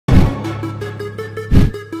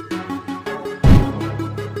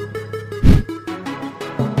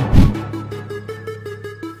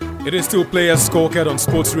It is still Players Scorecard on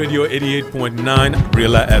Sports Radio 88.9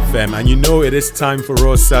 Rila FM, and you know it is time for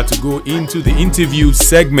us to go into the interview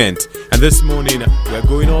segment. And this morning we're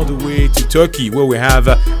going all the way to Turkey, where we have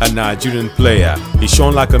a Nigerian player. He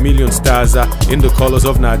shone like a million stars in the colors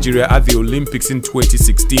of Nigeria at the Olympics in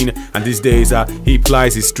 2016, and these days he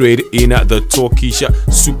plies his trade in the Turkish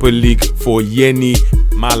Super League for Yeni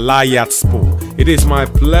Malatyaspor. It is my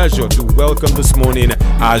pleasure to welcome this morning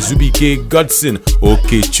Azubuike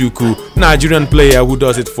Okechukwu, Nigerian player who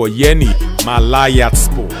does it for Yeni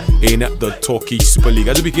Malatyaspor in the Turkish Super League.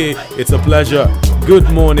 Azubuike, it's a pleasure. Good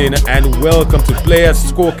morning and welcome to Players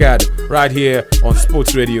Scorecard right here on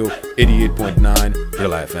Sports Radio 88.9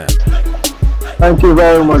 Real FM. Thank you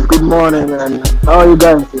very much. Good morning, and how are you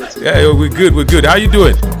guys? Yeah, we're good. How are you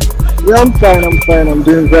doing? Yeah, I'm fine. I'm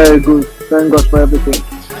doing very good. Thank God for everything.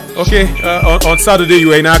 Okay, on Saturday you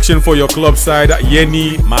were in action for your club side,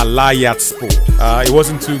 Yeni Malatyaspor. It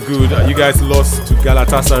wasn't too good. You guys lost to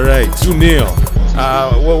Galatasaray 2-0.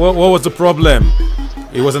 What was the problem?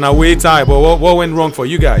 It was an away tie, but what went wrong for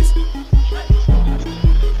you guys?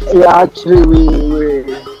 Yeah, actually,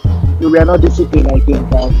 we were not disciplined, I think.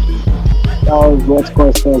 That was what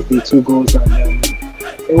cost us the 2 goals. And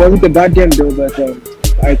it wasn't a bad game, though, but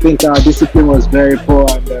I think our discipline was very poor,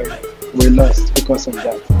 and we lost because of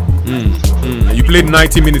that. You played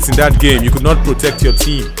 90 minutes in that game. You could not protect your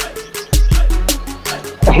team.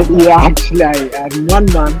 Yeah, actually, I'm one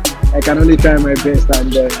man. I can only try my best,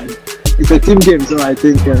 and it's a team game, so I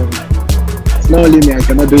think it's not only me. I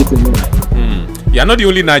cannot do it alone. You're not the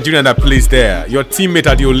only Nigerian that plays there. Your teammate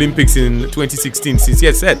at the Olympics in 2016,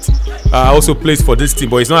 Sincere Set, also plays for this team,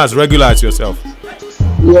 but he's not as regular as yourself.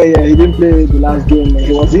 Yeah, he didn't play the last game.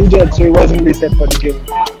 He was injured, so he wasn't really set for the game.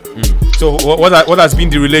 So what has been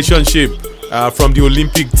the relationship from the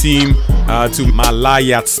Olympic team to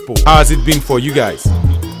Malatyaspor? How has it been for you guys?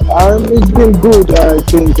 It's been good, I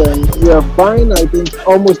think. We are fine. I think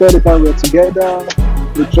almost every time we're together,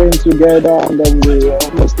 we train together, and then we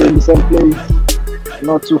almost stay in the same place,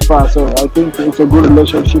 not too far. So I think it's a good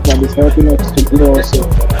relationship, and it's helping us to grow also.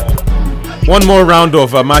 One more round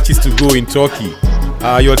of matches to go in Turkey.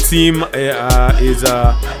 Your team is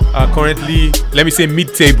currently, let me say,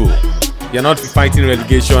 mid-table. You're not fighting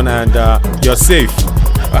relegation, and you're safe.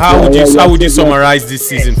 How would you summarize this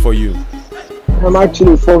season for you?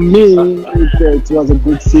 Actually, for me, it was a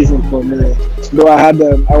good season for me. Though I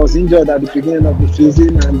was injured at the beginning of the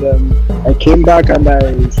season, and I came back and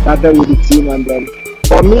I started with the team. And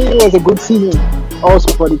for me, it was a good season.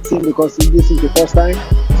 Also for the team, because this is the first time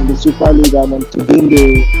in the Super League, and to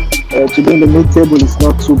be in the mid-table is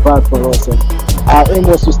not too bad for us. Our aim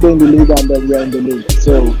was to stay in the league, and then we are in the league.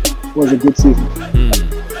 So it was a good season.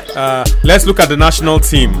 Let's look at the national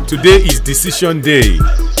team. Today is decision day.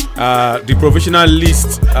 The provisional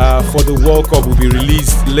list for the World Cup will be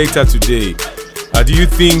released later today. Do you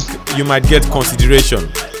think you might get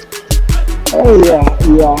consideration? Oh yeah.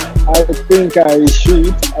 I think I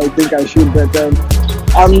should, but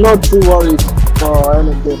I'm not too worried for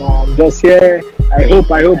anything. I'm just here. I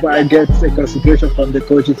hope I get a consideration from the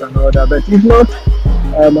coaches and all that. But if not,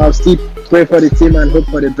 I'll still pray for the team and hope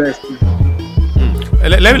for the best.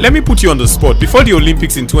 Let me put you on the spot. Before the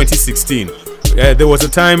Olympics in 2016, there was a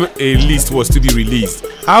time a list was to be released.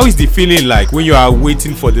 How is the feeling like when you are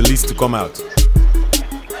waiting for the list to come out?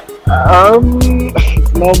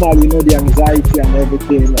 It's normal, the anxiety and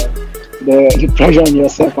everything, the pressure on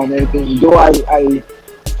yourself and everything. Though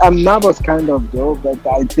I'm nervous kind of, though, but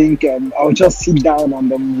I think I'll just sit down and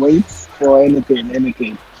then wait for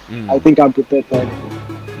anything. I think I'm prepared for anything.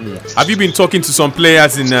 Have you been talking to some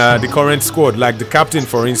players in the current squad, like the captain,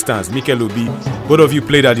 for instance, Mikel Obi? Both of you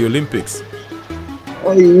played at the Olympics.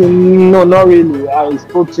 No, not really. I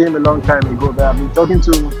spoke to him a long time ago, but I've been talking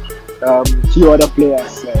to a few other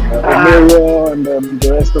players, Emilio and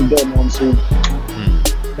the rest of them also.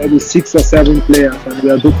 Maybe 6 or 7 players, and we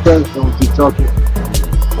are good friends, so we're talking.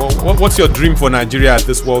 Well, what's your dream for Nigeria at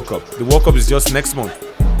this World Cup? The World Cup is just next month.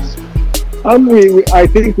 I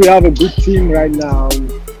think we have a good team right now.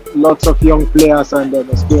 Lots of young players and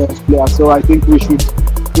experienced players. So I think we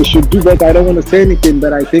should do better. I don't want to say anything,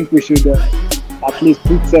 but I think we should at least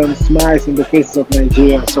put some smiles in the faces of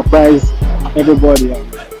Nigeria, surprise everybody.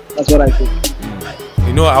 That's what I think.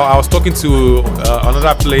 I was talking to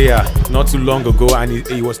another player not too long ago, and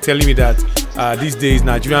he was telling me that these days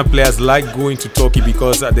Nigerian players like going to Turkey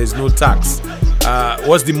because there's no tax.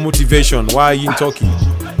 What's the motivation? Why are you in Turkey?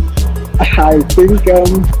 I think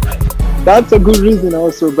that's a good reason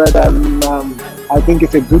also, but I think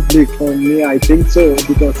it's a good league for me. I think so,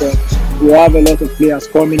 because we have a lot of players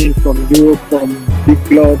coming in from Europe, from big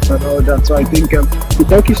clubs and all that. So I think the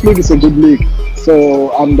Turkish league is a good league.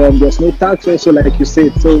 So and there's no tax also, like you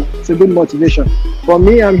said. So it's a good motivation. For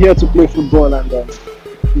me, I'm here to play football, and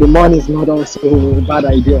the money is not also a bad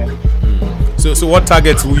idea. So what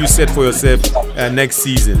targets will you set for yourself next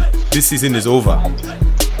season? This season is over.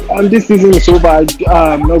 This season is over.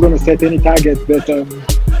 I'm not going to set any targets, but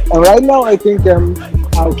right now I think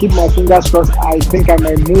I'll keep my fingers crossed. I think I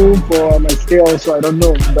might move or I might stay also. I don't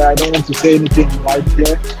know, but I don't want to say anything right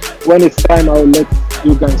here. When it's time, I'll let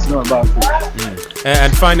you guys know about it.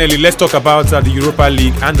 And finally, let's talk about the Europa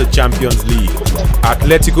League and the Champions League.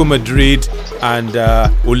 Atletico Madrid and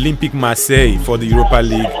Olympique Marseille for the Europa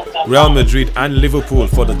League, Real Madrid and Liverpool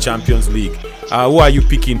for the Champions League. Who are you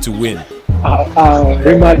picking to win?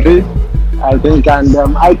 Real Madrid, I think, and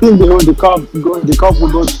I think the cup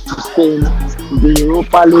will go to Spain. The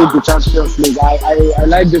Europa League, the Champions League. I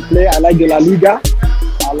like the play. I like the La Liga.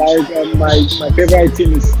 I like my favorite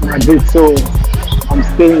team is Madrid, so I'm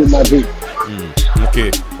staying with Madrid.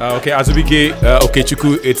 Okay, Azubuike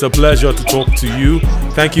Okechukwu, it's a pleasure to talk to you.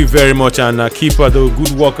 Thank you very much, and keep the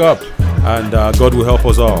good work up, and God will help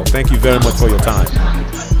us all. Thank you very much for your time.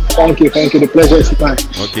 Thank you. The pleasure is mine.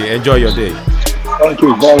 Okay, enjoy your day. Thank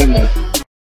you very much.